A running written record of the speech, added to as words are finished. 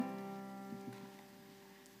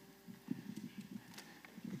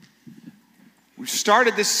We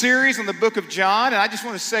started this series on the book of John, and I just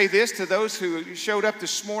want to say this to those who showed up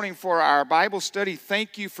this morning for our Bible study.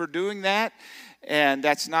 Thank you for doing that, and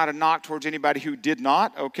that's not a knock towards anybody who did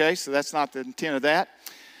not, okay? So that's not the intent of that.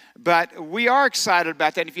 But we are excited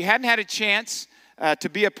about that. And if you hadn't had a chance to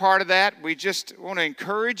be a part of that, we just want to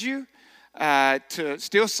encourage you to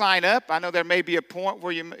still sign up. I know there may be a point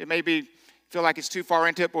where you maybe feel like it's too far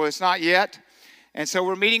into it, but it's not yet. And so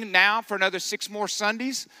we're meeting now for another 6 more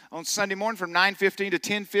Sundays on Sunday morning from 9:15 to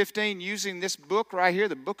 10:15 using this book right here,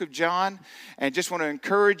 the book of John. And just want to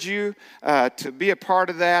encourage you to be a part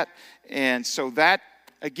of that. And so that,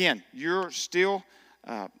 again, you're still,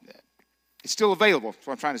 it's still available, that's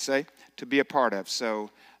what I'm trying to say, to be a part of.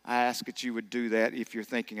 So I ask that you would do that if you're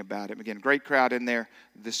thinking about it. Again, great crowd in there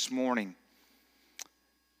this morning.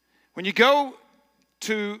 When you go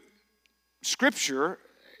to Scripture,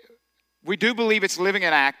 we do believe it's living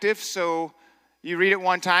and active, so you read it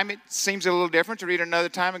one time, it seems a little different. To read it another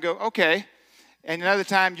time and go, okay. And another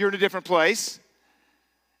time, you're in a different place.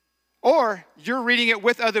 Or you're reading it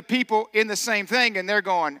with other people in the same thing, and you're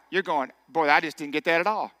going, boy, I just didn't get that at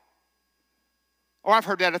all. Or I've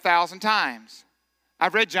heard that 1,000 times.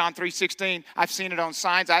 I've read John 3:16. I've seen it on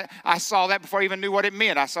signs. I saw that before I even knew what it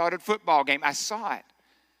meant. I saw it at a football game. I saw it.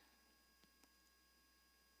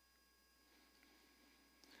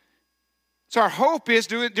 So our hope is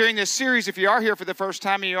during this series, if you are here for the first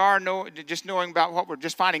time and you are just knowing about what we're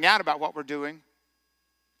just finding out about what we're doing,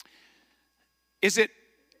 is that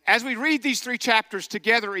as we read these 3 chapters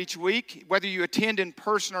together each week, whether you attend in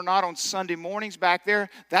person or not on Sunday mornings back there,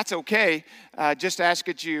 that's okay. Just ask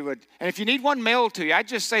that you would. And if you need one mailed to you, I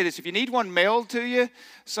just say this. If you need one mailed to you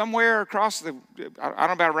somewhere across I don't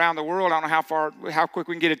know about around the world, I don't know how quick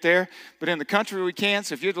we can get it there, but in the country we can.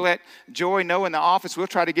 So if you'd let Joy know in the office, we'll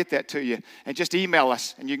try to get that to you. And just email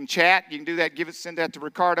us. And you can chat. You can do that. Send that to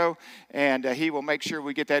Ricardo, and he will make sure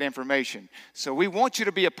we get that information. So we want you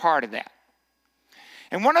to be a part of that.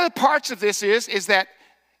 And one of the parts of this is that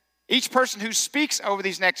each person who speaks over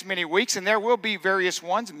these next many weeks, and there will be various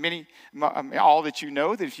ones, all that you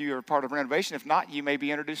know, that if you are part of Renovation. If not, you may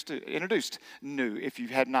be introduced new if you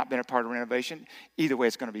had not been a part of Renovation. Either way,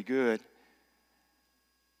 it's going to be good.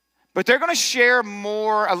 But they're going to share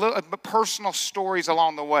a little personal stories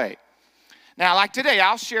along the way. Now, like today,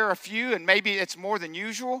 I'll share a few, and maybe it's more than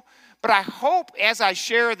usual. But I hope as I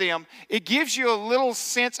share them, it gives you a little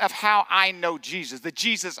sense of how I know Jesus, the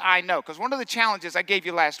Jesus I know. Because one of the challenges I gave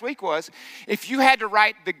you last week was, if you had to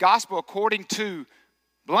write the gospel according to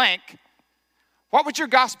blank, what would your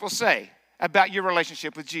gospel say about your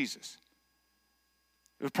relationship with Jesus?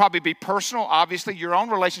 It would probably be personal, obviously, your own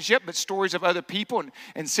relationship, but stories of other people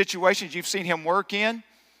and situations you've seen him work in.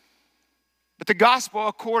 But the gospel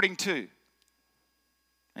according to.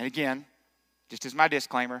 And again, just as my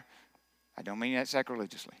disclaimer, I don't mean that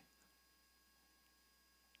sacrilegiously.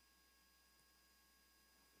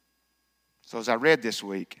 So as I read this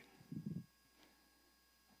week,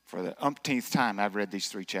 for the umpteenth time, I've read these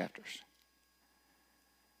 3 chapters.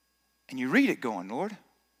 And you read it going, Lord,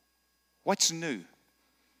 what's new?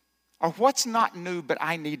 Or what's not new, but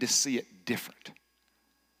I need to see it different?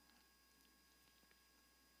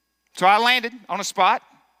 So I landed on a spot.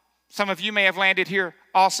 Some of you may have landed here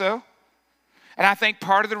also. And I think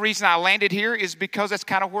part of the reason I landed here is because that's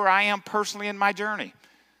kind of where I am personally in my journey.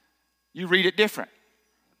 You read it different.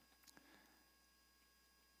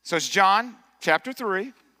 So it's John chapter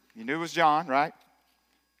 3. You knew it was John, right?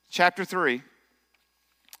 Chapter 3,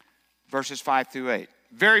 verses 5 through 8.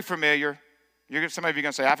 Very familiar. Some of you are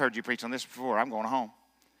going to say, I've heard you preach on this before. I'm going home.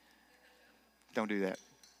 Don't do that.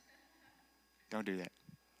 Don't do that.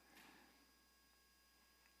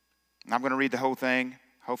 And I'm going to read the whole thing.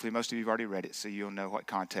 Hopefully most of you have already read it, so you'll know what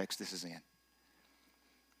context this is in.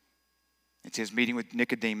 It's his meeting with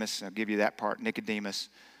Nicodemus. I'll give you that part. Nicodemus,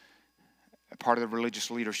 a part of the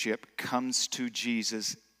religious leadership, comes to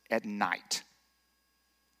Jesus at night.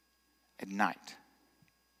 At night.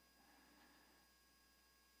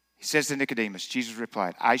 He says to Nicodemus, Jesus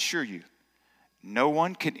replied, I assure you, no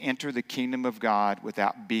one can enter the kingdom of God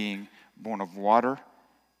without being born of water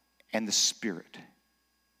and the Spirit.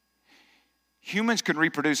 Humans can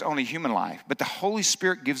reproduce only human life, but the Holy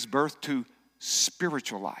Spirit gives birth to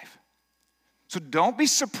spiritual life. So don't be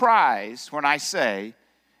surprised when I say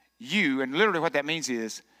you, and literally what that means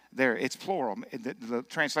is, it's plural. The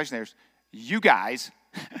translation there is, you guys,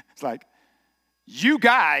 it's like, you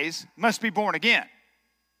guys must be born again.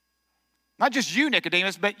 Not just you,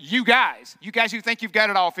 Nicodemus, but you guys. You guys who think you've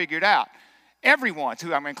got it all figured out. Everyone,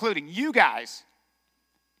 who I'm including, you guys.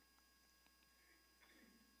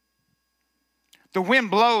 The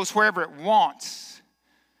wind blows wherever it wants.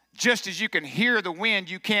 Just as you can hear the wind,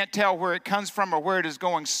 you can't tell where it comes from or where it is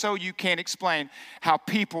going, so you can't explain how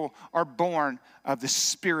people are born of the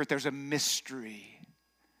Spirit. There's a mystery.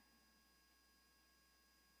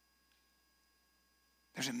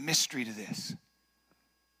 There's a mystery to this.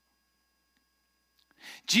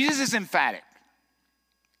 Jesus is emphatic.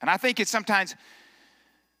 And I think it's sometimes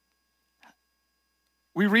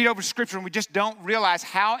we read over Scripture and we just don't realize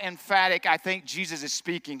how emphatic I think Jesus is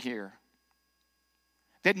speaking here.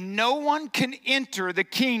 That no one can enter the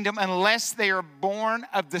kingdom unless they are born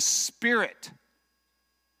of the Spirit.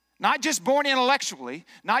 Not just born intellectually,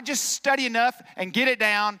 not just study enough and get it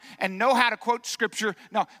down and know how to quote Scripture.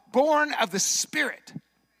 No, born of the Spirit.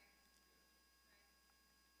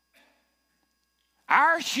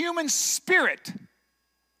 Our human spirit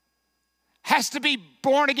has to be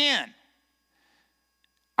born again.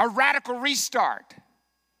 A radical restart.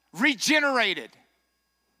 Regenerated.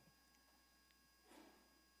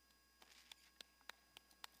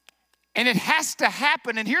 And it has to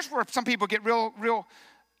happen, and here's where some people get real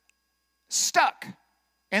stuck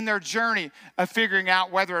in their journey of figuring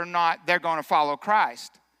out whether or not they're going to follow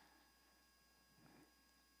Christ.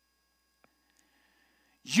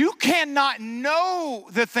 You cannot know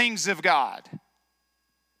the things of God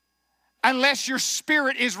unless your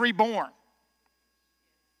spirit is reborn.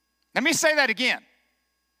 Let me say that again.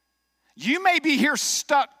 You may be here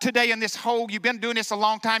stuck today in this hole. You've been doing this a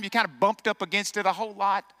long time. You kind of bumped up against it a whole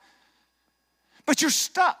lot. But you're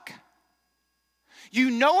stuck. You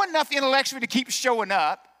know enough intellectually to keep showing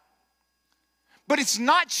up, but it's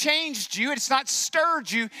not changed you, it's not stirred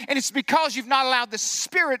you, and it's because you've not allowed the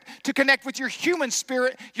Spirit to connect with your human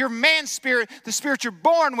spirit, your man spirit, the spirit you're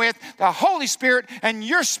born with, the Holy Spirit, and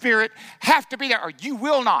your spirit have to be there, or you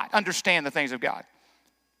will not understand the things of God.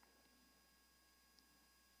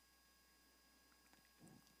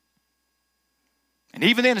 And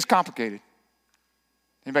even then, it's complicated.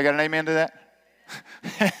 Anybody got an amen to that?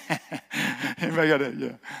 Anybody got it?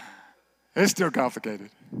 Yeah. It's still complicated.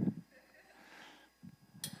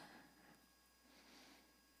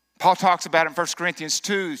 Paul talks about it in 1 Corinthians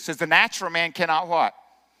 2. Says the natural man cannot what?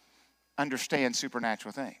 Understand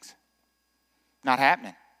supernatural things. Not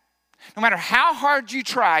happening. No matter how hard you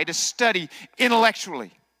try to study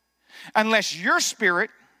intellectually, unless your spirit,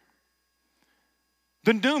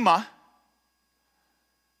 the pneuma,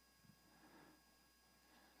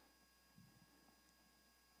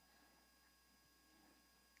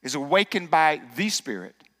 is awakened by the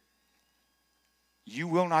Spirit, you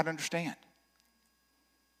will not understand.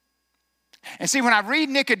 And see, when I read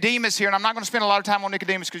Nicodemus here, and I'm not going to spend a lot of time on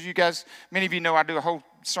Nicodemus because you guys, many of you know I do a whole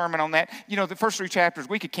sermon on that. You know, the first 3 chapters,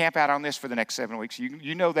 we could camp out on this for the next 7 weeks.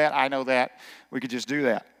 You know that, I know that. We could just do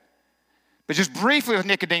that. But just briefly with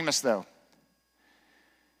Nicodemus, though.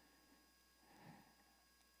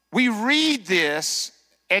 We read this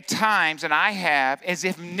at times, and I have, as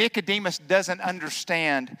if Nicodemus doesn't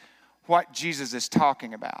understand what Jesus is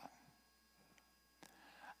talking about.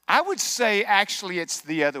 I would say actually it's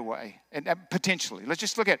the other way, and potentially. Let's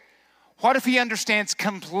just look at, what if he understands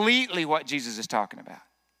completely what Jesus is talking about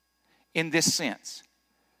in this sense?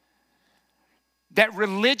 That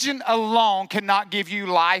religion alone cannot give you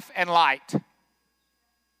life and light.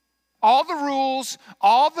 All the rules,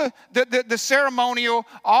 all the ceremonial,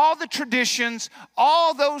 all the traditions,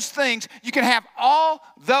 all those things, you can have all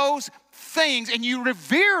those things and you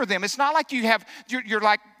revere them. It's not like you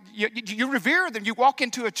revere them. You walk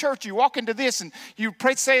into a church, you walk into this, and you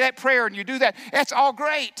say that prayer and you do that. That's all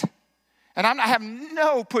great. And I have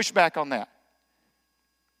no pushback on that.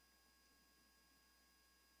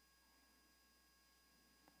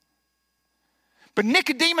 But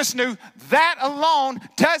Nicodemus knew that alone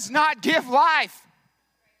does not give life.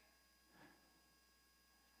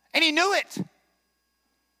 And he knew it.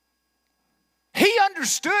 He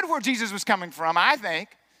understood where Jesus was coming from, I think,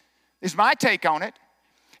 is my take on it.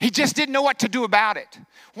 He just didn't know what to do about it.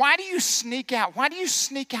 Why do you sneak out? Why do you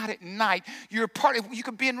sneak out at night? You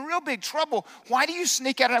could be in real big trouble. Why do you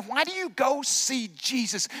sneak out at night? Why do you go see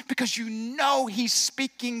Jesus? Because you know he's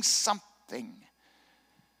speaking something.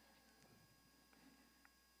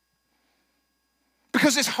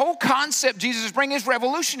 Because this whole concept Jesus is bringing is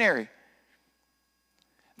revolutionary.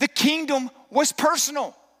 The kingdom was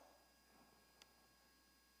personal.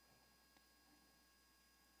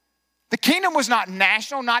 The kingdom was not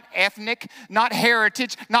national, not ethnic, not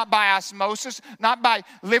heritage, not by osmosis, not by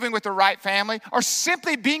living with the right family, or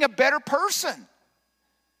simply being a better person.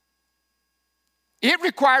 It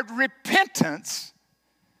required repentance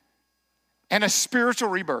and a spiritual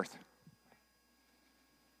rebirth.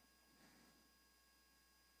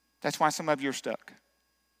 That's why some of you are stuck.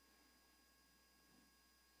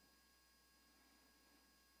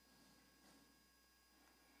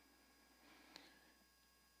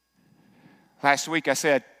 Last week I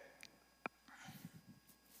said,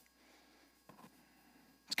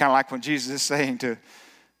 it's kind of like when Jesus is saying to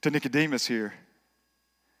Nicodemus here,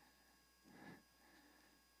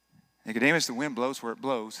 Nicodemus, the wind blows where it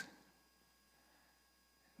blows.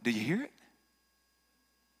 Do you hear it?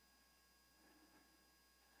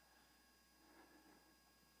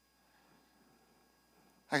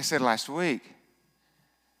 Like I said last week,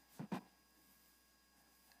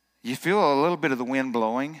 you feel a little bit of the wind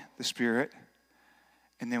blowing, the Spirit,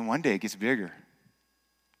 and then one day it gets bigger.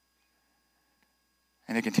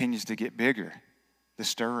 And it continues to get bigger, the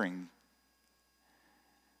stirring.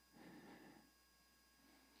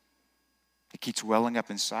 It keeps welling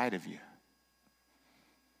up inside of you.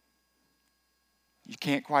 You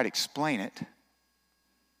can't quite explain it.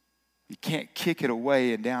 You can't kick it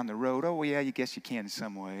away and down the road. Oh, yeah, you guess you can in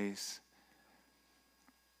some ways.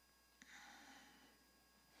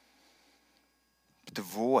 But the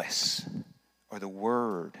voice or the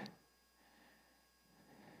word,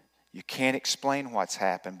 you can't explain what's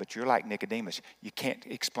happened, but you're like Nicodemus. You can't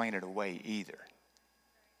explain it away either.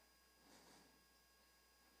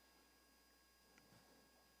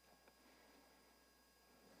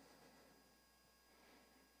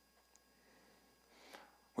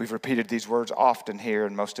 We've repeated these words often here,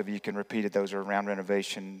 and most of you can repeat it. Those are around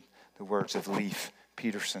renovation, the words of Leif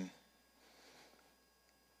Peterson.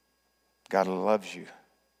 God loves you.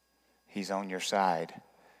 He's on your side.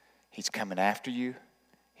 He's coming after you.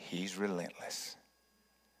 He's relentless.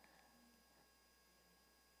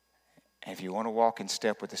 And if you want to walk in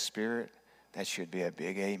step with the Spirit, that should be a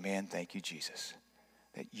big amen. Thank you, Jesus.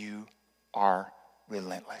 That you are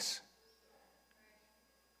relentless.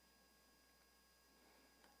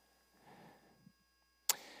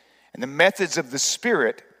 And the methods of the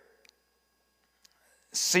Spirit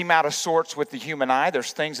seem out of sorts with the human eye.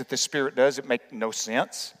 There's things that the Spirit does that make no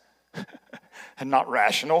sense and not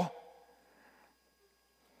rational.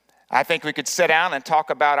 I think we could sit down and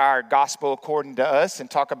talk about our gospel according to us and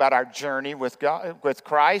talk about our journey with God, with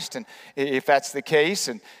Christ. And if that's the case,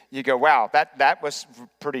 and you go, wow, that was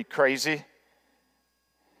pretty crazy.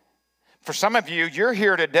 For some of you, you're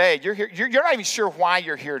here today. You're not even sure why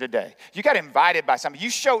you're here today. You got invited by somebody.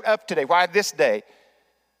 You showed up today. Why this day?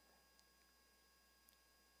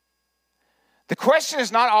 The question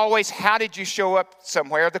is not always, how did you show up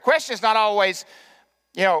somewhere? The question is not always,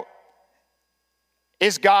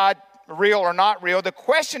 is God real or not real? The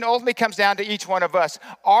question ultimately comes down to each one of us.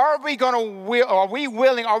 Are we going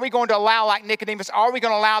to allow, like Nicodemus, are we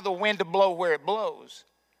going to allow the wind to blow where it blows?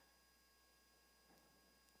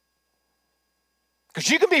 Because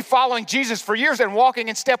you can be following Jesus for years and walking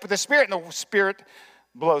in step with the Spirit, and the Spirit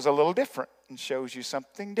blows a little different and shows you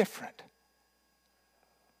something different.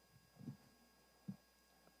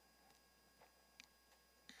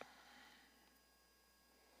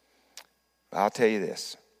 I'll tell you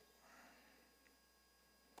this.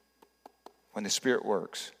 When the Spirit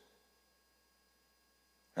works,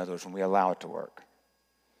 in other words, when we allow it to work,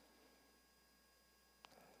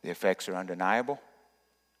 the effects are undeniable,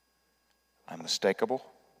 unmistakable.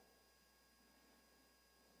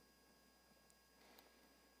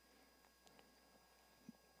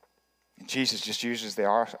 And Jesus just uses the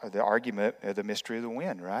argument of the mystery of the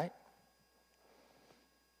wind, right?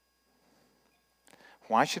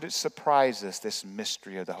 Why should it surprise us, this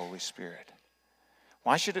mystery of the Holy Spirit?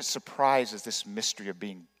 Why should it surprise us, this mystery of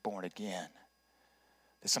being born again?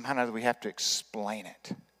 That somehow or another we have to explain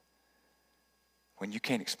it. When you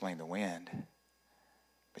can't explain the wind,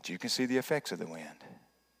 but you can see the effects of the wind.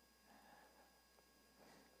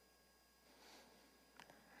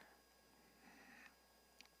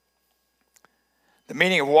 The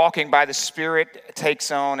meaning of walking by the Spirit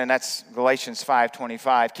takes on, and that's Galatians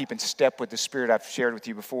 5:25, keep in step with the Spirit. I've shared with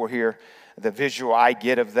you before here. The visual I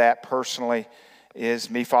get of that personally is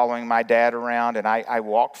me following my dad around, and I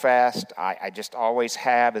walk fast. I just always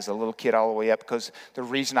have as a little kid all the way up, because the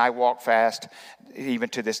reason I walk fast, even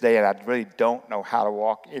to this day, and I really don't know how to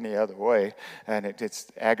walk any other way, and it's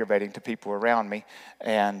aggravating to people around me,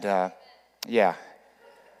 and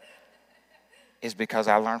is because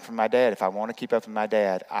I learned from my dad. If I want to keep up with my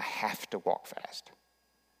dad, I have to walk fast.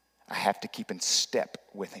 I have to keep in step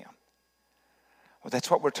with him. Well, that's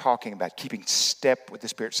what we're talking about, keeping step with the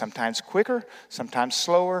Spirit. Sometimes quicker, sometimes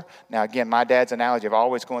slower. Now, again, my dad's analogy of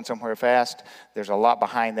always going somewhere fast, there's a lot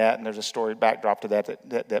behind that, and there's a story backdrop to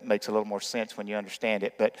that makes a little more sense when you understand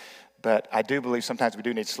it. But I do believe sometimes we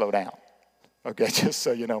do need to slow down. Okay, just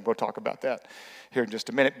so you know, we'll talk about that here in just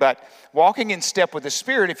a minute. But walking in step with the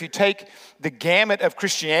Spirit, if you take the gamut of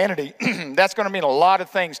Christianity, that's going to mean a lot of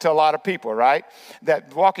things to a lot of people, right?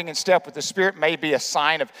 That walking in step with the Spirit may be a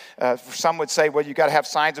sign of, some would say, well, you got to have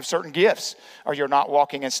signs of certain gifts, or you're not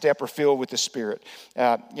walking in step or filled with the Spirit.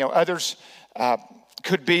 Others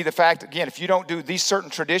could be the fact, again, if you don't do these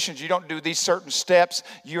certain traditions, you don't do these certain steps,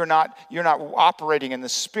 you're not operating in the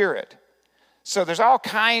Spirit. So there's all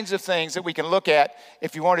kinds of things that we can look at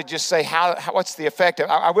if you want to just say, what's the effect of.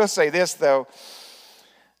 I will say this, though.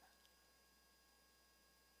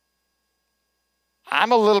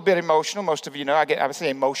 I'm a little bit emotional. Most of you know I would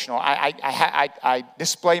say emotional. I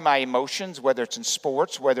display my emotions, whether it's in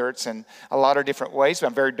sports, whether it's in a lot of different ways.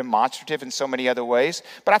 I'm very demonstrative in so many other ways.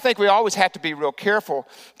 But I think we always have to be real careful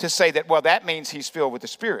to say that, well, that means he's filled with the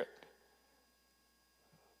Spirit.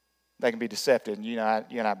 They can be deceptive, and you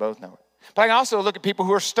and I both know it. But I can also look at people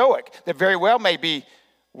who are stoic that very well may be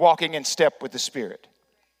walking in step with the Spirit.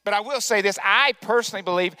 But I will say this, I personally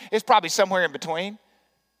believe it's probably somewhere in between.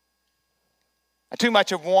 Too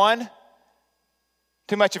much of one,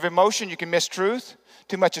 too much of emotion, you can miss truth.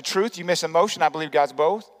 Too much of truth, you miss emotion. I believe God's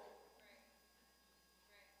both.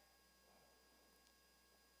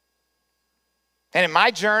 And in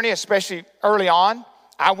my journey, especially early on,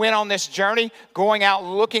 I went on this journey going out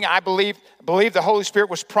looking. I believe the Holy Spirit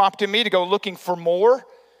was prompting me to go looking for more,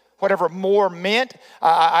 whatever more meant.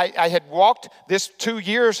 I had walked this 2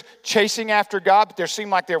 years chasing after God, but there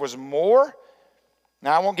seemed like there was more.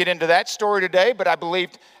 Now, I won't get into that story today, but I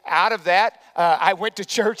believed out of that, I went to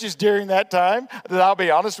churches during that time that I'll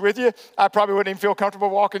be honest with you, I probably wouldn't even feel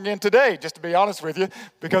comfortable walking in today, just to be honest with you,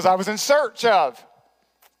 because I was in search of.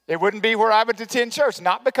 It wouldn't be where I would attend church,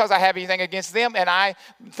 not because I have anything against them, and I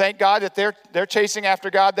thank God that they're chasing after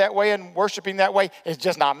God that way and worshiping that way. It's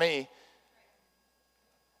just not me.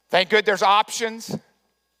 Thank God there's options.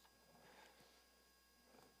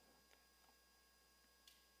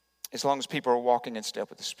 As long as people are walking in step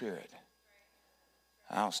with the Spirit.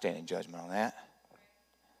 I don't stand in judgment on that.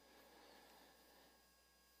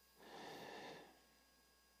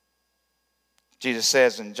 Jesus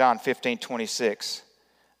says in John 15:26,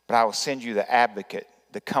 but I will send you the advocate,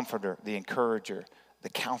 the comforter, the encourager, the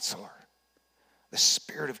counselor, the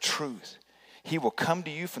Spirit of truth. He will come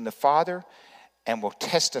to you from the Father and will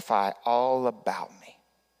testify all about me.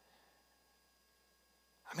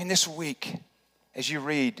 I mean, this week, as you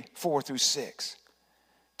read 4 through 6,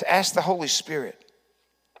 to ask the Holy Spirit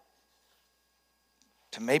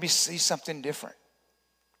to maybe see something different.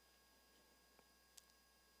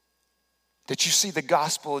 That you see the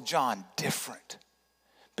Gospel of John different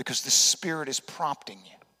because the Spirit is prompting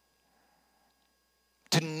you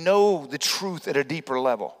to know the truth at a deeper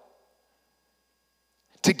level,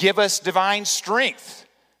 to give us divine strength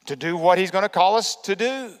to do what he's going to call us to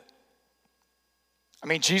do. I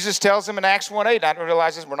mean, Jesus tells them in Acts 1:8, I don't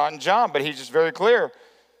realize this, we're not in John, but he's just very clear.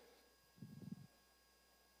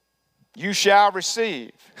 You shall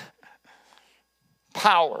receive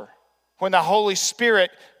power when the Holy Spirit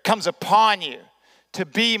comes upon you to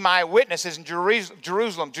be my witnesses in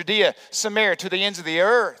Jerusalem, Judea, Samaria, to the ends of the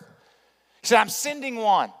earth. He said, I'm sending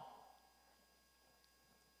one.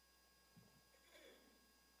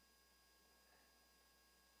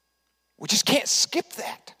 We just can't skip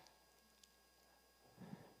that.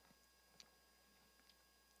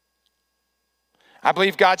 I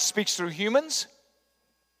believe God speaks through humans,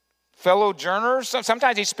 fellow journeyers.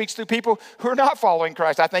 Sometimes he speaks through people who are not following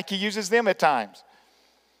Christ. I think he uses them at times.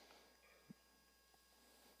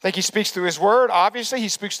 I think he speaks through his word, obviously. He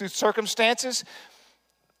speaks through circumstances.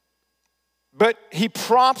 But he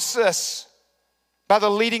prompts us by the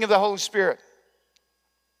leading of the Holy Spirit.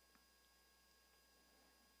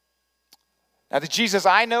 Now, the Jesus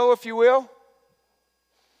I know, if you will,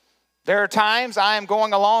 there are times I am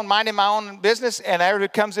going along, minding my own business, and there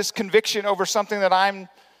comes this conviction over something that I'm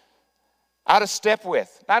out of step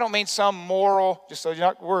with. I don't mean some moral, just so you're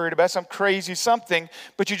not worried about some crazy something,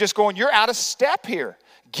 but you're just going, you're out of step here.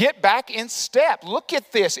 Get back in step. Look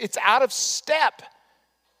at this. It's out of step.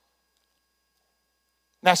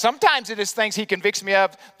 Now, sometimes it is things he convicts me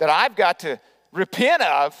of that I've got to repent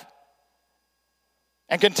of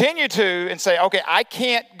and continue to and say, okay, I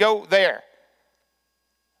can't go there.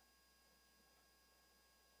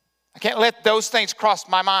 I can't let those things cross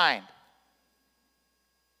my mind.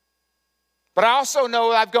 But I also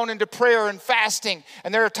know I've gone into prayer and fasting,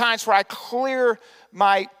 and there are times where I clear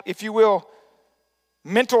my, if you will,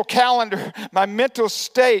 mental calendar, my mental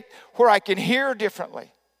state, where I can hear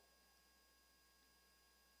differently.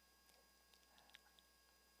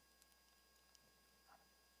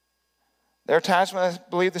 There are times when I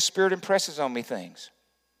believe the Spirit impresses on me things.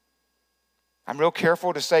 I'm real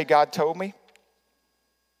careful to say God told me.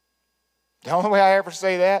 The only way I ever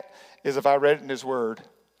say that is if I read it in His Word.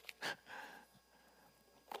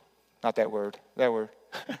 Not that word, that word.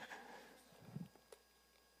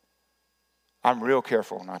 I'm real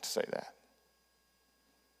careful not to say that.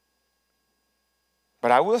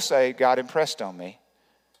 But I will say God impressed on me,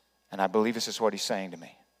 and I believe this is what He's saying to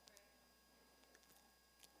me.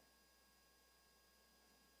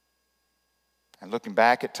 And looking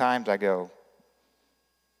back at times, I go,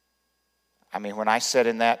 when I sat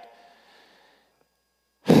in that,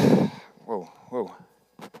 whoa,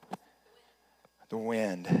 the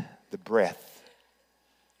wind, the breath.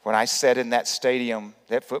 When I sat in that stadium,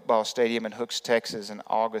 that football stadium in Hooks, Texas in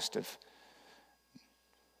August of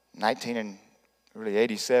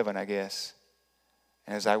 1987, I guess.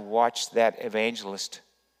 And as I watched that evangelist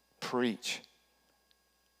preach,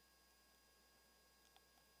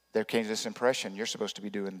 there came this impression, you're supposed to be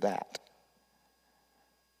doing that.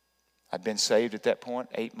 I'd been saved at that point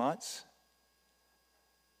 8 months.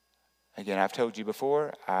 Again, I've told you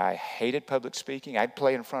before, I hated public speaking. I'd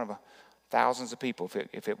play in front of thousands of people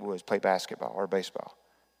if it was play basketball or baseball.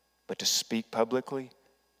 But to speak publicly,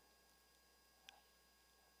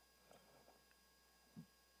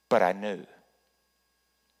 but I knew.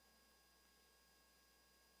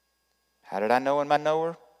 How did I know in my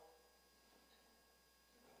knower?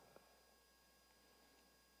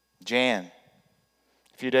 Jan.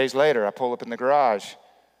 A few days later, I pull up in the garage,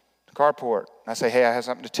 the carport, and I say, hey, I have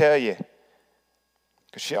something to tell you.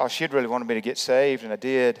 Because she'd really wanted me to get saved, and I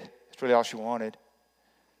did. That's really all she wanted.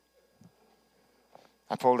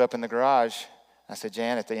 I pulled up in the garage. I said,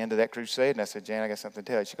 Jan, at the end of that crusade, and I said, Jan, I got something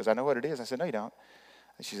to tell you. She goes, I know what it is. I said, no, you don't.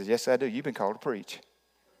 And she said, yes, I do. You've been called to preach.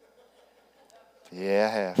 Yeah,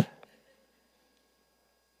 I have.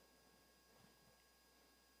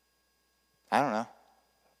 I don't know.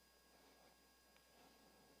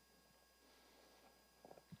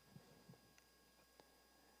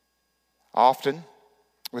 Often,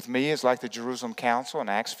 with me, it's like the Jerusalem Council in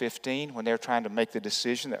Acts 15 when they're trying to make the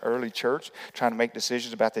decision, the early church, trying to make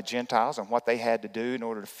decisions about the Gentiles and what they had to do in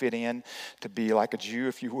order to fit in, to be like a Jew,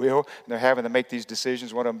 if you will. And they're having to make these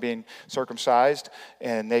decisions, one of them being circumcised.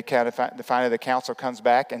 And they finally the council comes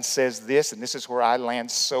back and says this, and this is where I land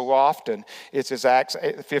so often. It's Acts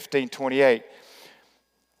 15:28.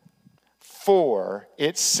 For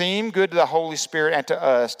it seemed good to the Holy Spirit and to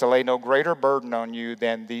us to lay no greater burden on you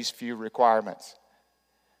than these few requirements.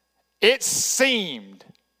 It seemed.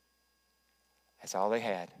 That's all they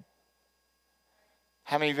had.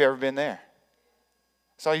 How many of you have ever been there?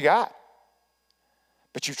 That's all you got.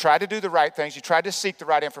 But you tried to do the right things. You tried to seek the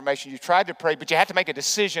right information. You tried to pray, but you had to make a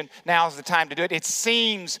decision. Now is the time to do it. It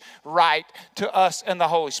seems right to us and the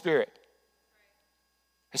Holy Spirit.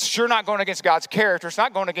 It's sure not going against God's character. It's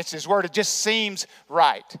not going against His Word. It just seems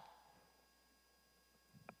right.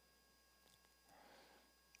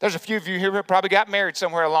 There's a few of you here who probably got married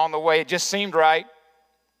somewhere along the way. It just seemed right.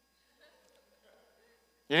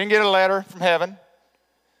 You didn't get a letter from heaven.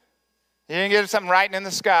 You didn't get something writing in the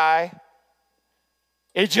sky.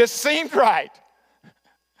 It just seemed right.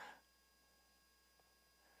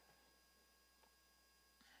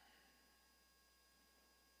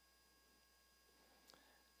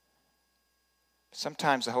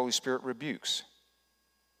 Sometimes the Holy Spirit rebukes.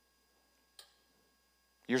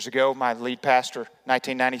 Years ago, my lead pastor,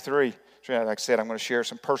 1993, like I said, I'm going to share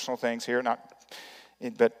some personal things here,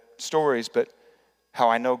 but stories, but how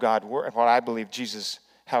I know God, what I believe Jesus,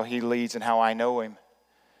 how He leads and how I know Him.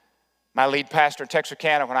 My lead pastor in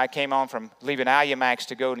Texarkana, when I came on from leaving Allimax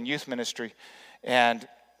to go to youth ministry, and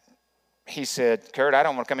he said, Kurt, I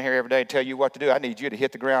don't want to come here every day and tell you what to do. I need you to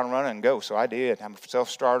hit the ground running and go. So I did. I'm a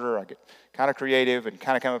self-starter. I get kind of creative and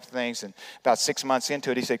kind of come up with things. And about 6 months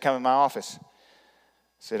into it, he said, come in my office. I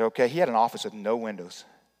said, okay. He had an office with no windows.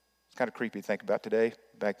 It's kind of creepy to think about today.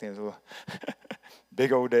 Back then, it was a little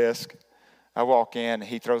big old desk. I walk in, and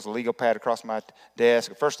he throws a legal pad across my desk.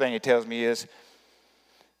 The first thing he tells me is,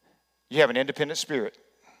 you have an independent spirit.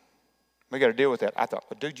 We got to deal with that. I thought,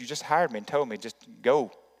 well, dude, you just hired me and told me just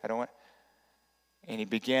go. I don't want. And he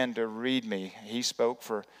began to read me. He spoke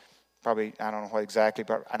for probably, I don't know what exactly,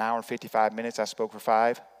 but an hour and 55 minutes. I spoke for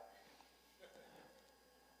 5.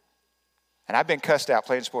 And I've been cussed out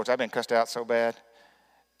playing sports. I've been cussed out so bad.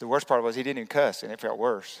 The worst part was he didn't even cuss, and it felt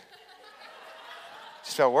worse. It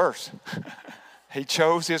just felt worse. He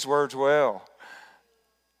chose his words well.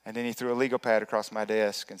 And then he threw a legal pad across my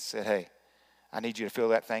desk and said, hey, I need you to fill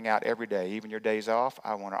that thing out every day, even your days off.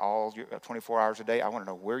 I want all your 24 hours a day. I want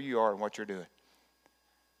to know where you are and what you're doing.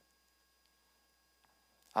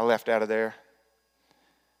 I left out of there,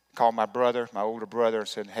 called my brother, my older brother, and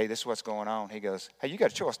said, hey, this is what's going on. He goes, hey, you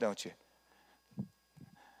got a choice, don't you?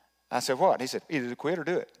 I said, what? He said, either to quit or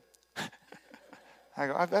do it. I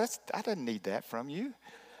go, I didn't need that from you.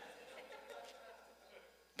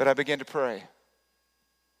 But I began to pray.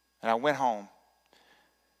 And I went home.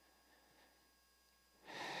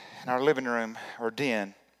 In our living room or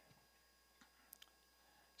den,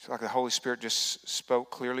 it's like the Holy Spirit just spoke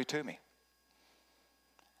clearly to me.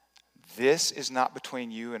 This is not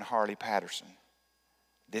between you and Harley Patterson.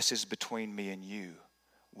 This is between me and you.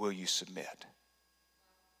 Will you submit?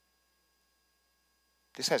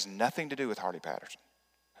 This has nothing to do with Harley Patterson,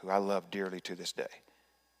 who I love dearly to this day.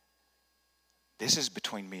 This is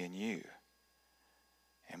between me and you.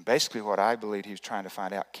 And basically what I believed he was trying to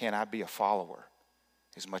find out, can I be a follower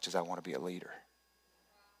as much as I want to be a leader?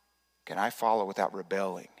 Can I follow without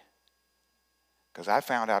rebelling? Because I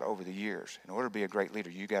found out over the years, in order to be a great leader,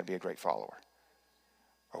 you got to be a great follower.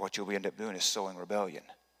 Or what you'll end up doing is sowing rebellion.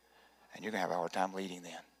 And you're going to have a hard time leading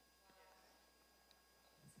then.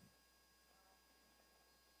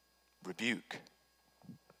 Rebuke.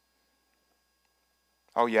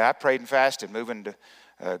 Oh yeah, I prayed and fasted, moving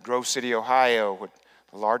to Grove City, Ohio, with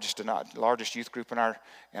the largest youth group in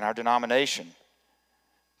our denomination.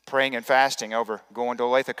 Praying and fasting over going to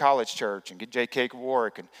Olathe College Church and get J.K.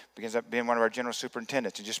 Warwick and begins up being one of our general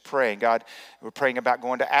superintendents and just praying. God, we're praying about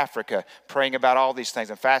going to Africa, praying about all these things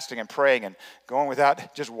and fasting and praying and going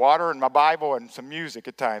without just water and my Bible and some music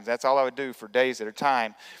at times. That's all I would do for days at a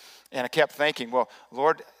time. And I kept thinking, well,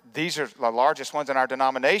 Lord, these are the largest ones in our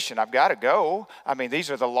denomination. I've got to go. I mean, these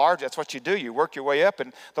are the largest. That's what you do. You work your way up,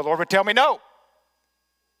 and the Lord would tell me no.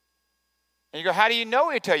 And you go, how do you know?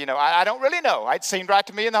 He'd tell you no. I don't really know. It seemed right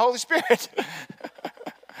to me in the Holy Spirit.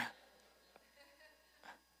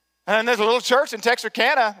 And there's a little church in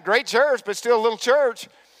Texarkana, great church, but still a little church.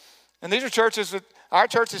 And these are churches that, our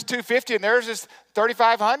church is 250 and theirs is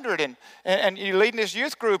 3,500. And you're leading this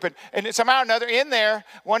youth group. And somehow or another in there,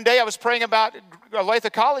 one day I was praying about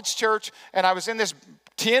Olathe College Church, and I was in this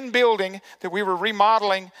tin building that we were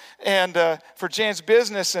remodeling and for Jen's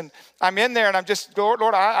business. And I'm in there and I'm just, Lord,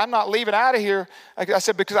 I'm not leaving out of here. I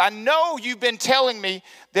said, because I know you've been telling me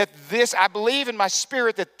that I believe in my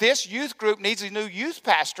spirit that this youth group needs a new youth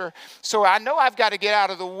pastor. So I know I've got to get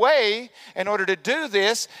out of the way in order to do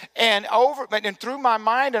this. And through my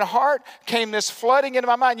mind and heart came this flooding into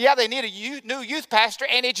my mind. Yeah, they need a new youth pastor,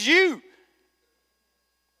 and it's you.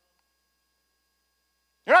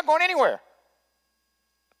 You're not going anywhere.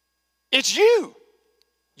 It's you.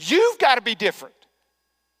 You've got to be different.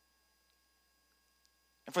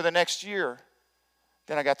 And for the next year,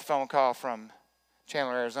 then I got the phone call from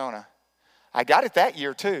Chandler, Arizona. I got it that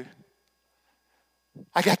year too.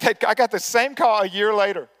 I got the same call a year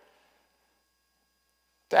later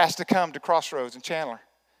to ask to come to Crossroads in Chandler.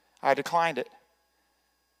 I declined it.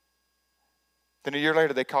 Then a year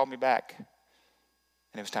later, they called me back, and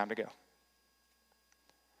it was time to go.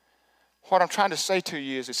 What I'm trying to say to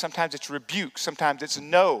you is that sometimes it's rebuke, sometimes it's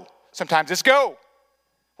no, sometimes it's go.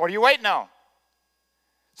 What are you waiting on?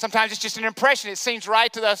 Sometimes it's just an impression. It seems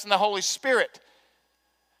right to us in the Holy Spirit.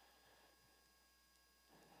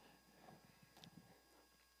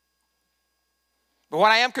 But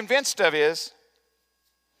what I am convinced of is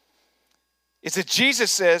that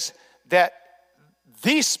Jesus says that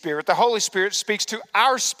the Spirit, the Holy Spirit, speaks to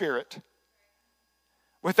our spirit.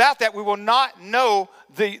 Without that, we will not know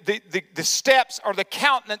the steps or the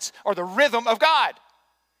countenance or the rhythm of God.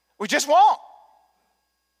 We just won't.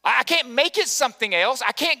 I can't make it something else.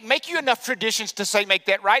 I can't make you enough traditions to say make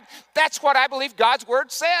that right. That's what I believe God's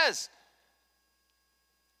Word says.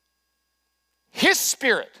 His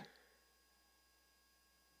Spirit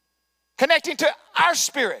connecting to our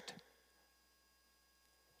spirit.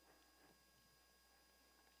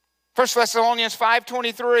 1 Thessalonians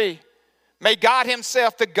 5:23. May God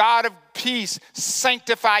himself, the God of peace,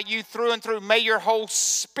 sanctify you through and through. May your whole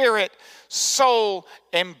spirit, soul,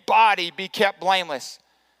 and body be kept blameless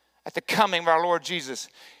at the coming of our Lord Jesus.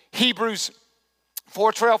 Hebrews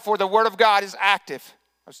 4:12, for the word of God is active.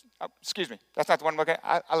 Excuse me, that's not the one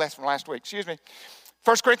I left from last week. Excuse me.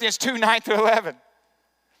 1 Corinthians 2:9-11.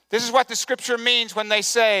 This is what the scripture means when they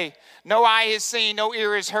say, no eye has seen, no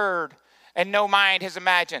ear has heard, and no mind has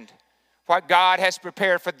imagined what God has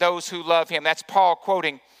prepared for those who love him. That's Paul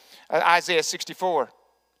quoting Isaiah 64.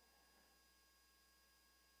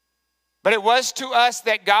 But it was to us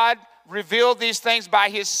that God revealed these things by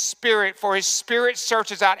his Spirit, for his Spirit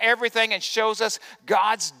searches out everything and shows us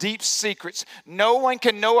God's deep secrets. No one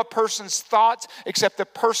can know a person's thoughts except the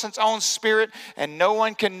person's own spirit, and no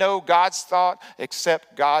one can know God's thought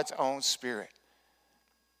except God's own Spirit.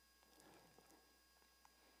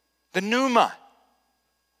 the pneuma,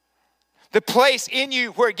 the place in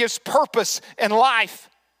you where it gives purpose and life.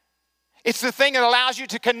 It's the thing that allows you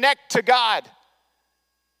to connect to God.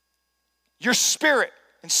 Your spirit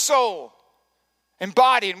and soul and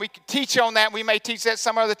body, and we can teach on that. We may teach that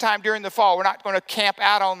some other time during the fall. We're not going to camp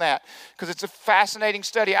out on that because it's a fascinating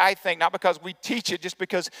study, I think, not because we teach it, just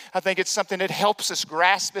because I think it's something that helps us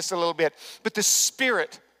grasp this a little bit. But the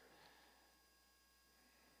spirit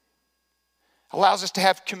allows us to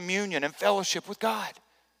have communion and fellowship with God.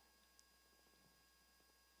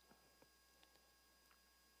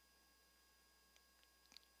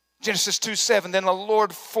 Genesis 2:7, then the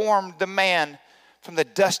Lord formed the man from the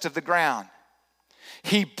dust of the ground.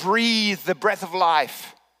 He breathed the breath of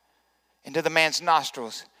life into the man's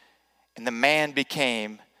nostrils, and the man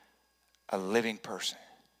became a living person.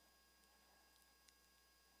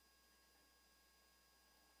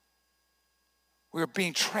 We are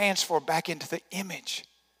being transformed back into the image.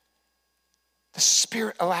 The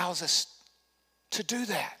Spirit allows us to do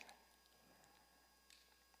that.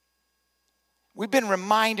 We've been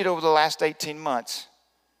reminded over the last 18 months,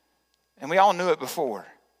 and we all knew it before.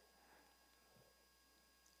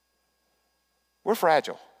 We're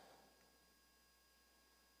fragile.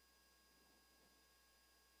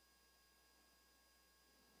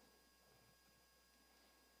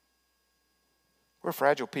 We're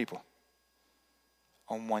fragile people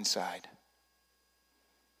on one side.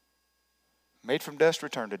 Made from dust,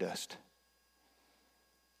 return to dust.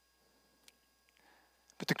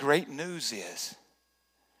 But the great news is,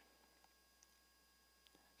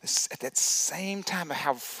 at that same time of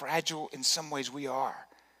how fragile in some ways we are,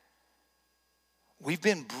 we've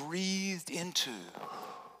been breathed into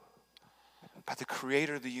by the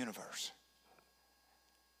Creator of the universe.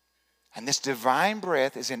 And this divine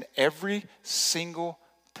breath is in every single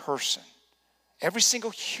person, every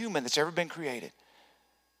single human that's ever been created.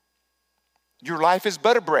 Your life is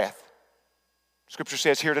but a breath. Scripture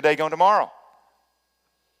says, here today, gone tomorrow.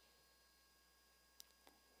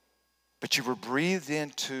 But you were breathed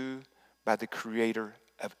into by the Creator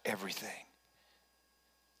of everything.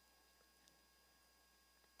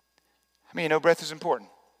 I mean, you know breath is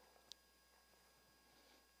important.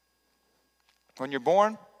 When you're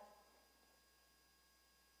born,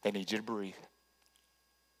 they need you to breathe.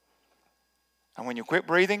 And when you quit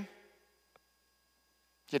breathing,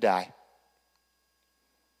 you die.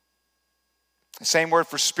 The same word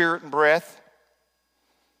for spirit and breath.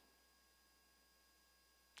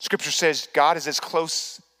 Scripture says God is as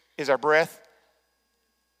close as our breath.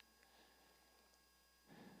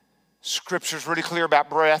 Scripture's really clear about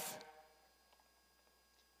breath.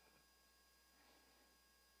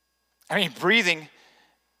 I mean, breathing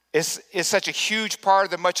is such a huge part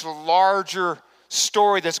of the much larger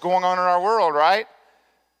story that's going on in our world, right?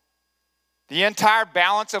 The entire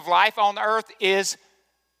balance of life on earth is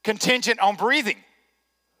contingent on breathing.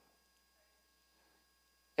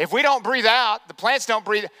 If we don't breathe out, the plants don't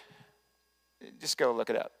breathe. Just go look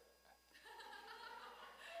it up.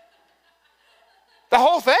 The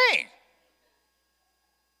whole thing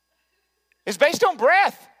is based on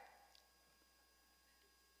breath.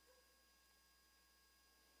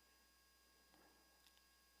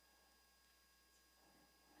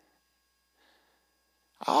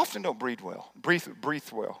 I often don't breathe well.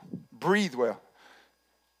 Breathe well.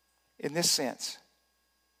 In this sense.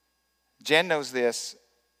 Jen knows this.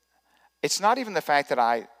 It's not even the fact that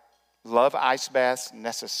I love ice baths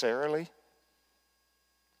necessarily.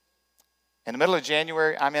 In the middle of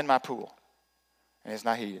January, I'm in my pool, and it's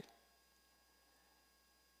not heated.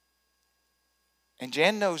 And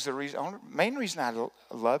Jen knows the main reason I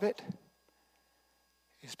love it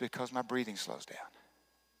is because my breathing slows down.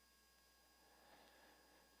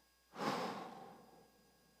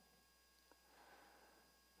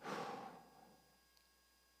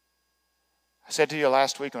 I said to you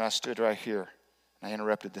last week when I stood right here and I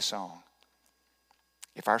interrupted the song,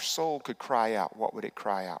 if our soul could cry out, what would it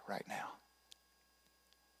cry out right now?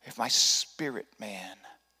 If my spirit man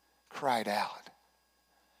cried out.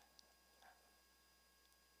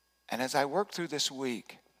 And as I worked through this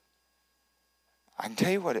week, I can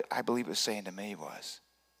tell you what I believe it was saying to me was,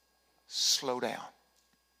 slow down.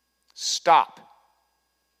 Stop.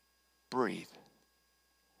 Breathe.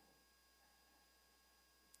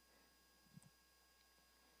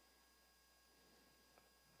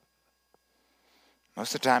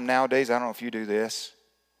 Most of the time nowadays, I don't know if you do this.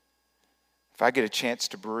 If I get a chance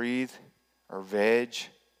to breathe or veg,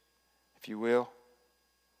 if you will,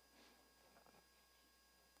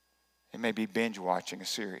 it may be binge watching a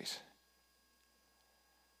series.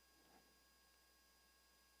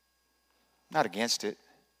 Not against it.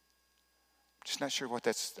 Just not sure what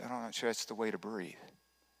that's, I'm not sure that's the way to breathe.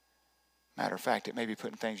 Matter of fact, it may be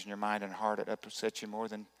putting things in your mind and heart that upset you more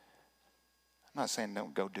than, I'm not saying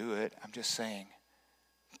don't go do it. I'm just saying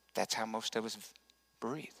that's how most of us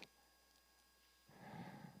breathe.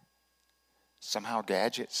 Somehow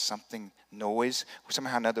gadgets, something, noise,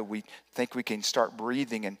 somehow or another we think we can start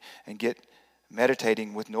breathing and get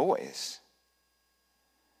meditating with noise.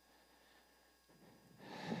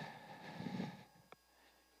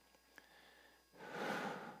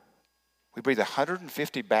 We breathe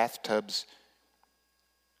 150 bathtubs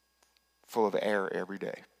full of air every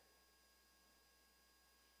day.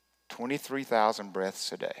 23,000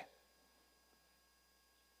 breaths a day.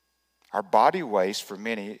 Our body waste, for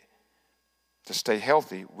many, to stay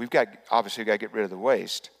healthy, we've got to get rid of the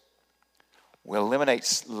waste. We'll eliminate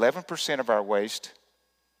 11% of our waste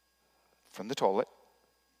from the toilet,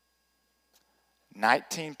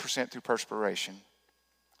 19% through perspiration,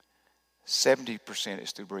 70%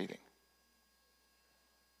 is through breathing.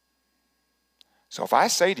 So if I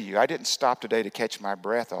say to you, I didn't stop today to catch my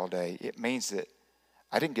breath all day, it means that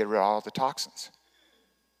I didn't get rid of all the toxins.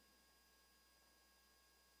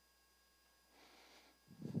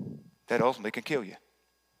 That ultimately can kill you,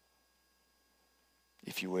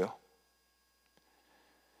 if you will.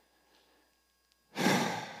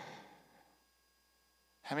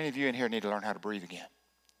 How many of you in here need to learn how to breathe again?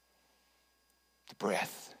 The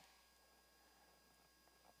breath.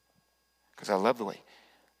 Because I love the way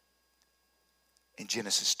in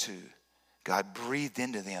Genesis 2, God breathed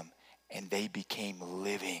into them and they became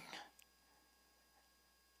living.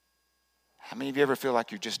 How many of you ever feel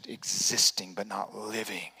like you're just existing but not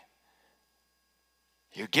living?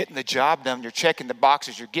 You're getting the job done, you're checking the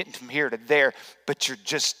boxes, you're getting from here to there, but you're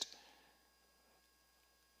just...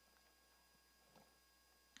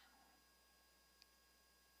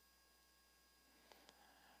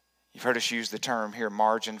 You've heard us use the term here,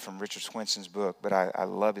 margin, from Richard Swinson's book, but I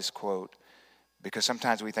love his quote, because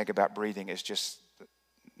sometimes we think about breathing as just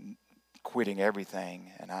quitting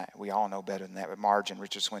everything, and we all know better than that, but margin,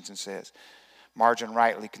 Richard Swinson says, margin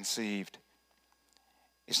rightly conceived,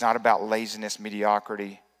 it's not about laziness,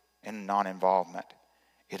 mediocrity, and non-involvement.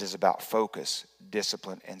 It is about focus,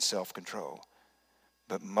 discipline, and self-control.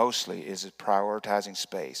 But mostly is it prioritizing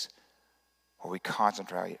space where we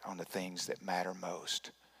concentrate on the things that matter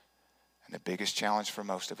most. And the biggest challenge for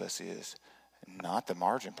most of us is not the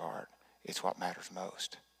margin part, it's what matters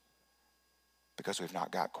most. Because we've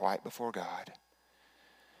not got quiet before God.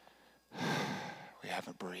 We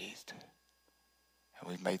haven't breathed. And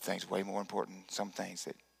we've made things way more important, some things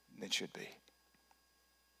than should be.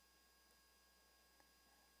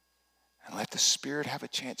 And let the Spirit have a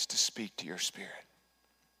chance to speak to your spirit.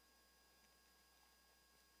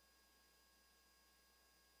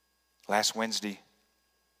 Last Wednesday,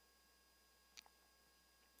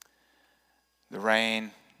 the rain.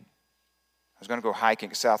 I was going to go hiking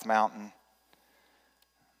at South Mountain.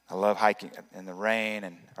 I love hiking in the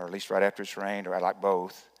rain, or at least right after it's rained, or I like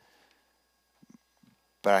both.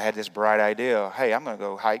 But I had this bright idea, hey, I'm going to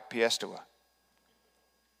go hike Piestewa.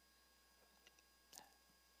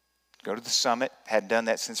 Go to the summit. Hadn't done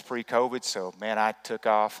that since pre-COVID, so man, I took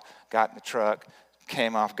off, got in the truck,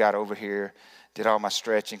 came off, got over here, did all my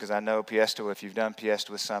stretching, because I know Piestewa, if you've done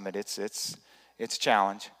Piestewa Summit, it's a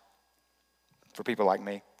challenge for people like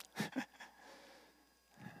me.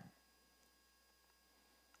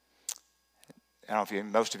 I don't know if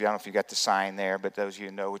most of you, I don't know if you got the sign there, but those of you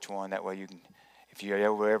who know which one, that way you can, if you're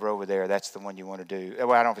ever over there, that's the one you want to do.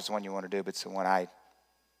 Well, I don't know if it's the one you want to do, but it's the one I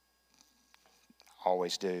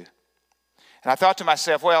always do. And I thought to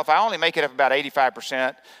myself, well, if I only make it up about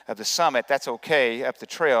 85% of the summit, that's okay up the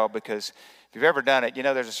trail, because if you've ever done it, you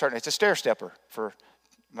know it's a stair stepper for a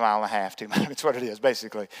mile and a half, 2 miles. That's what it is,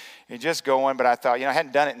 basically. You're just going, but I thought, I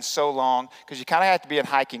hadn't done it in so long, because you kind of have to be in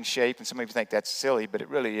hiking shape, and some of you think that's silly, but it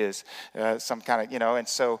really is some kind of, and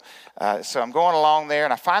so I'm going along there,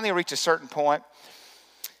 and I finally reach a certain point,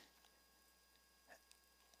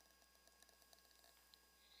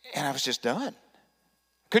 and I was just done.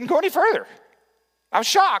 Couldn't go any further. I was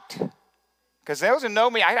shocked, because those who know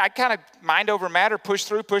me, I kind of mind over matter, push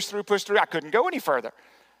through. I couldn't go any further.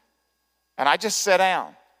 And I just sat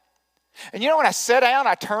down. And when I sat down,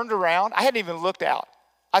 I turned around. I hadn't even looked out.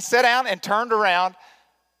 I sat down and turned around,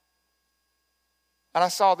 and I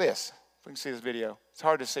saw this. If we can see this video. It's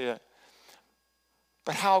hard to see it.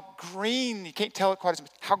 But how green, you can't tell it quite as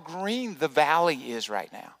much, how green the valley is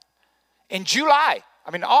right now. In July,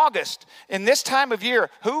 August, in this time of year,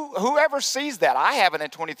 whoever sees that? I haven't in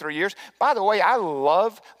 23 years. By the way, I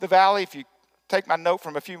love the valley. If you take my note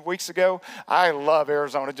from a few weeks ago, I love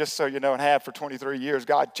Arizona, just so you know, and have for 23 years.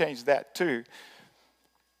 God changed that too.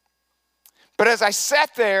 But as I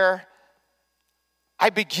sat there, I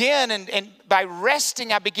began, and by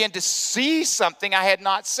resting, I began to see something I had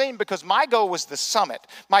not seen, because my goal was the summit.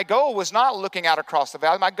 My goal was not looking out across the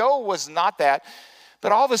valley. My goal was not that.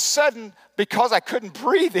 But all of a sudden, because I couldn't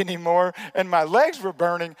breathe anymore and my legs were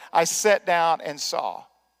burning, I sat down and saw.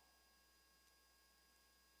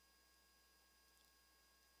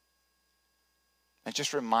 And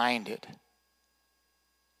just reminded,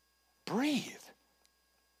 breathe.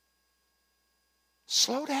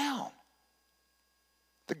 Slow down.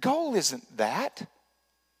 The goal isn't that.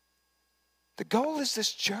 The goal is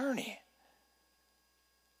this journey.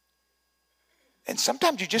 And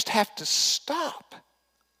sometimes you just have to stop.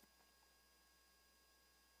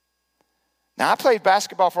 Now, I played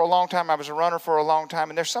basketball for a long time. I was a runner for a long time.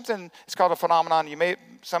 And there's something, it's called a phenomenon.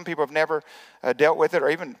 Some people have never dealt with it or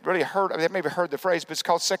even really heard, they've maybe heard the phrase, but it's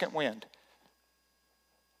called second wind.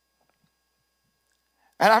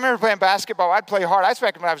 And I remember playing basketball. I'd play hard. I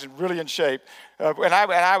expected when I was really in shape. And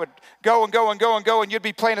I would go and go and go and go, and you'd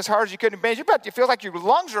be playing as hard as you could. And you feel like your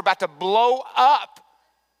lungs are about to blow up.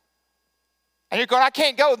 And you're going, I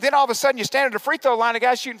can't go. Then all of a sudden you stand at the free throw line, a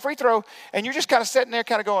guy's shooting free throw, and you're just kind of sitting there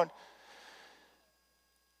kind of going,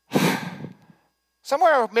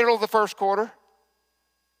 somewhere in the middle of the first quarter.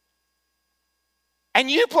 And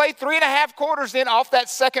you play 3.5 quarters then off that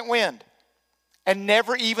second wind. And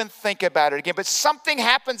never even think about it again. But something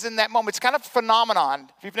happens in that moment. It's kind of a phenomenon.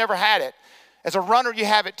 If you've never had it. As a runner, you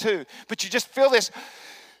have it too. But you just feel this.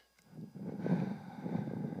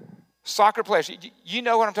 Soccer players, you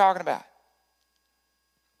know what I'm talking about.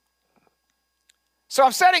 So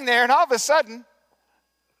I'm sitting there, and all of a sudden,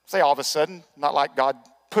 say all of a sudden, not like God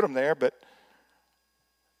put him there, but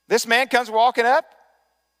this man comes walking up,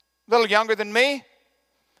 a little younger than me,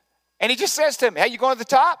 and he just says to me, hey, you going to the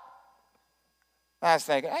top? I was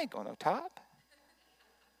thinking, I ain't going to the top.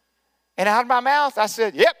 And out of my mouth, I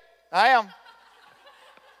said, yep, I am.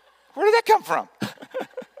 Where did that come from?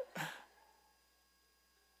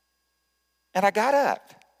 And I got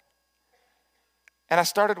up. And I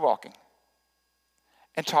started walking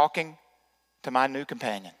and talking to my new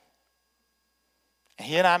companion. And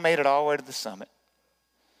he and I made it all the way to the summit.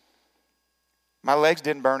 My legs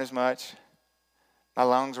didn't burn as much. My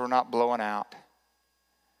lungs were not blowing out.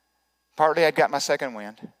 Partly I'd got my second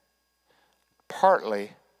wind.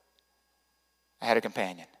 Partly I had a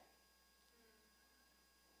companion.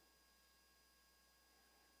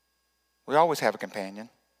 We always have a companion.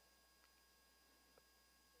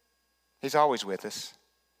 He's always with us.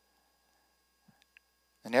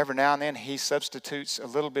 And every now and then he substitutes a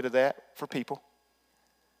little bit of that for people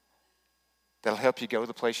that'll help you go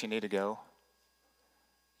the place you need to go.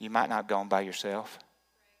 You might not have gone by yourself.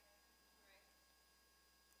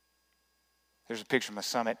 There's a picture of my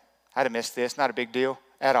summit. I'd have missed this. Not a big deal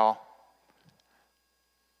at all.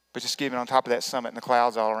 But just getting on top of that summit and the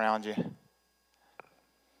clouds all around you.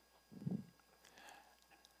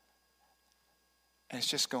 And it's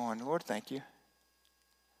just going, Lord, thank you.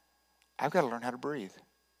 I've got to learn how to breathe.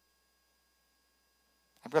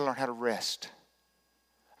 I've got to learn how to rest.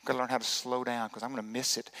 I've got to learn how to slow down because I'm going to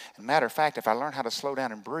miss it. And matter of fact, if I learn how to slow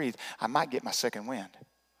down and breathe, I might get my second wind.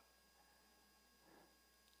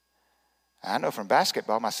 I know from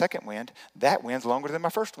basketball, my second wind, that wind's longer than my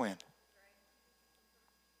first wind.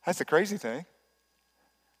 That's the crazy thing.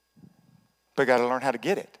 But I got to learn how to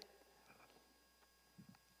get it.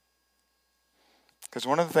 Because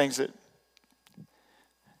one of the things that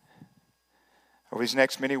over these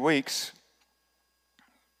next many weeks,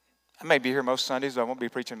 I may be here most Sundays, but I won't be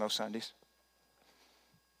preaching most Sundays.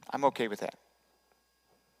 I'm okay with that.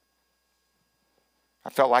 I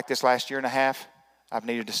felt like this last year and a half, I've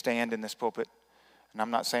needed to stand in this pulpit. And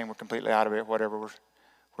I'm not saying we're completely out of it, wherever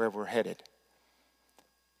we're headed.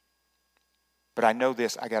 But I know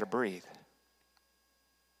this, I got to breathe.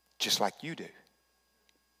 Just like you do.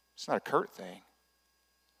 It's not a Kurt thing.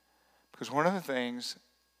 Because one of the things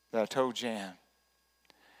that I told Jan,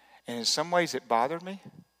 and in some ways it bothered me.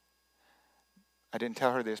 I didn't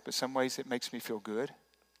tell her this, but some ways it makes me feel good.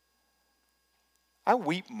 I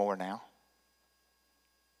weep more now.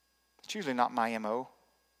 It's usually not my MO.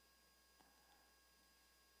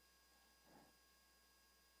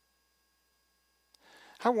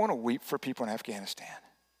 I want to weep for people in Afghanistan.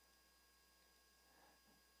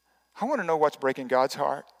 I want to know what's breaking God's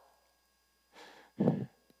heart.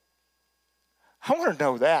 I want to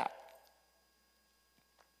know that.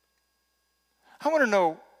 I want to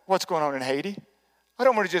know what's going on in Haiti. I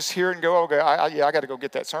don't want to just hear it and go, okay, I got to go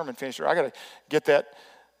get that sermon finished, or I got to get that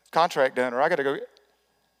contract done, or I got to go.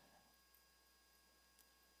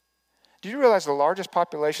 Do you realize the largest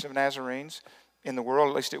population of Nazarenes in the world,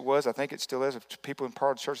 at least it was, I think it still is, of people in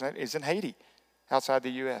part of the church, is in Haiti, outside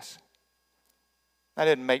the U.S. I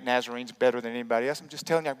didn't make Nazarenes better than anybody else. I'm just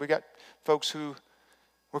telling you, we got folks who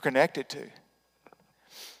we're connected to.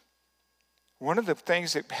 One of the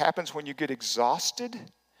things that happens when you get exhausted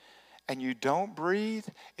and you don't breathe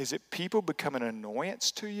is that people become an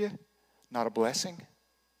annoyance to you, not a blessing.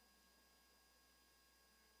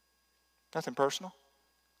 Nothing personal.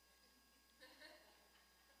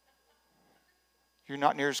 You're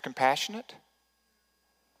not near as compassionate.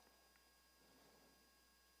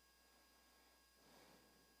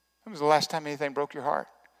 When was the last time anything broke your heart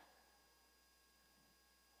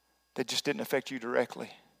that just didn't affect you directly,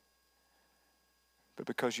 but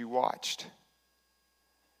because you watched?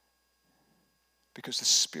 Because the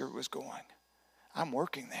Spirit was going, I'm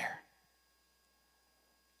working there.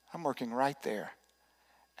 I'm working right there.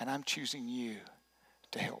 And I'm choosing you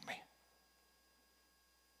to help me.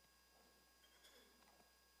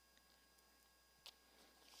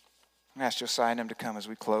 I'm going to ask Josiah and him to come as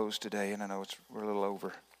we close today, and I know we're a little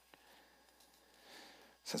over.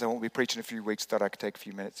 Since I won't be preaching a few weeks, thought I could take a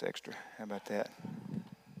few minutes extra. How about that?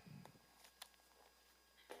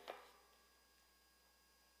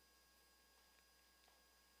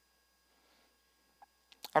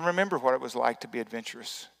 I remember what it was like to be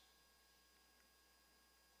adventurous.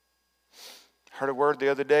 I heard a word the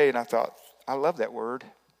other day, and I thought, I love that word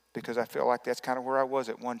because I feel like that's kind of where I was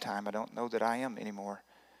at one time. I don't know that I am anymore.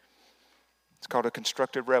 It's called a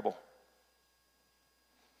constructive rebel.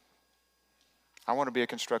 I want to be a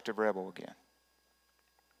constructive rebel again.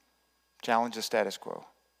 Challenge the status quo,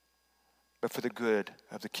 but for the good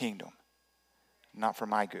of the kingdom, not for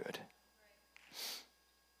my good.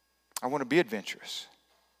 I want to be adventurous.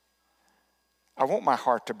 I want my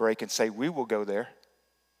heart to break and say, we will go there.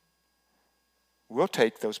 We'll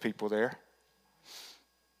take those people there.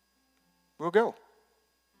 We'll go.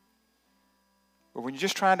 But when you're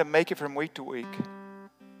just trying to make it from week to week, I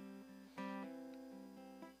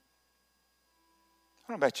don't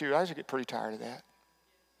know about you, I just get pretty tired of that.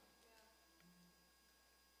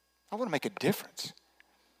 I want to make a difference,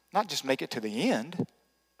 not just make it to the end.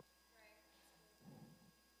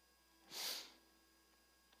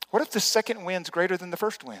 What if the second wind's greater than the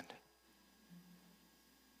first wind?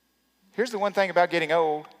 Here's the one thing about getting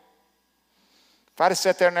old. If I'd have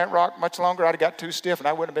sat there on that rock much longer, I'd have got too stiff and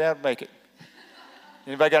I wouldn't have been able to make it.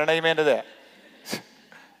 Anybody got an amen to that?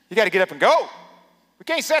 You got to get up and go. We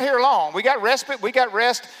can't sit here long. We got respite, we got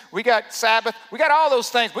rest, we got Sabbath, we got all those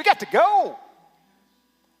things. We got to go.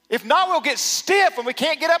 If not, we'll get stiff and we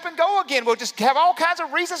can't get up and go again. We'll just have all kinds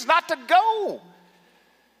of reasons not to go.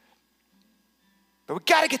 But we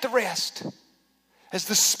got to get the rest as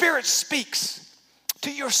the Spirit speaks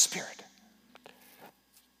to your spirit.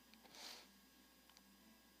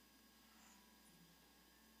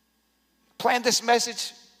 Planned this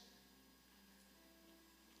message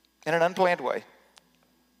in an unplanned way.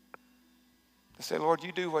 I say, Lord,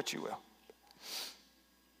 you do what you will.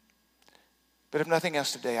 But if nothing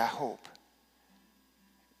else today, I hope,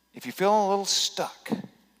 if you're feeling a little stuck,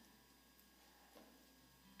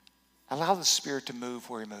 allow the Spirit to move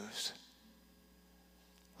where He moves.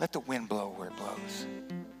 Let the wind blow where it blows.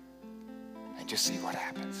 And just see what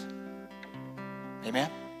happens. Amen?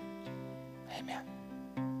 Amen.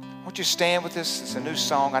 Won't you stand with us? It's a new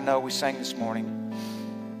song I know we sang this morning.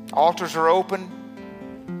 Altars are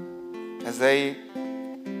open, as they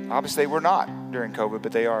obviously were not during COVID,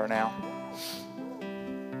 but they are now.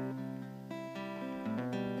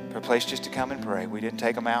 For a place just to come and pray. We didn't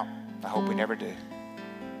take them out. I hope we never do.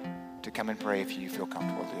 To come and pray if you feel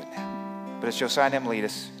comfortable doing that. But it's Josiah and them lead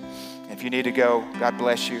us. And if you need to go, God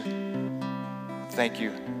bless you. Thank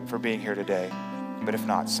you for being here today. But if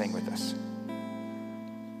not, sing with us.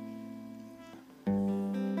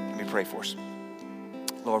 Pray for us.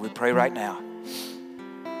 Lord, we pray right now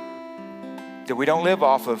that we don't live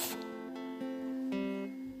off of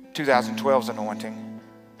 2012's anointing.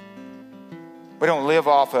 We don't live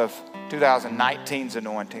off of 2019's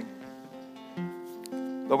anointing.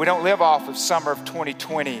 But we don't live off of summer of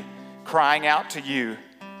 2020 crying out to you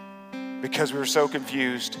because we were so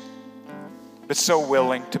confused, but so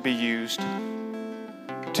willing to be used,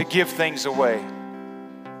 to give things away,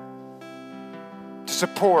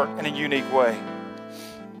 support in a unique way.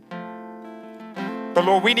 But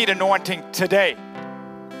Lord, we need anointing today.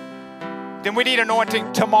 Then we need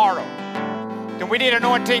anointing tomorrow. Then we need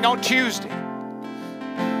anointing on Tuesday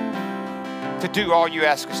to do all you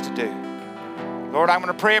ask us to do. Lord, I'm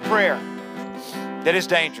going to pray a prayer that is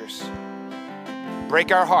dangerous. break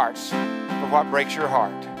our hearts for what breaks your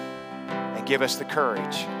heart, and give us the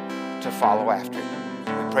courage to follow after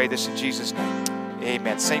it. We pray this in Jesus' name.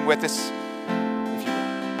 Amen. Sing with us.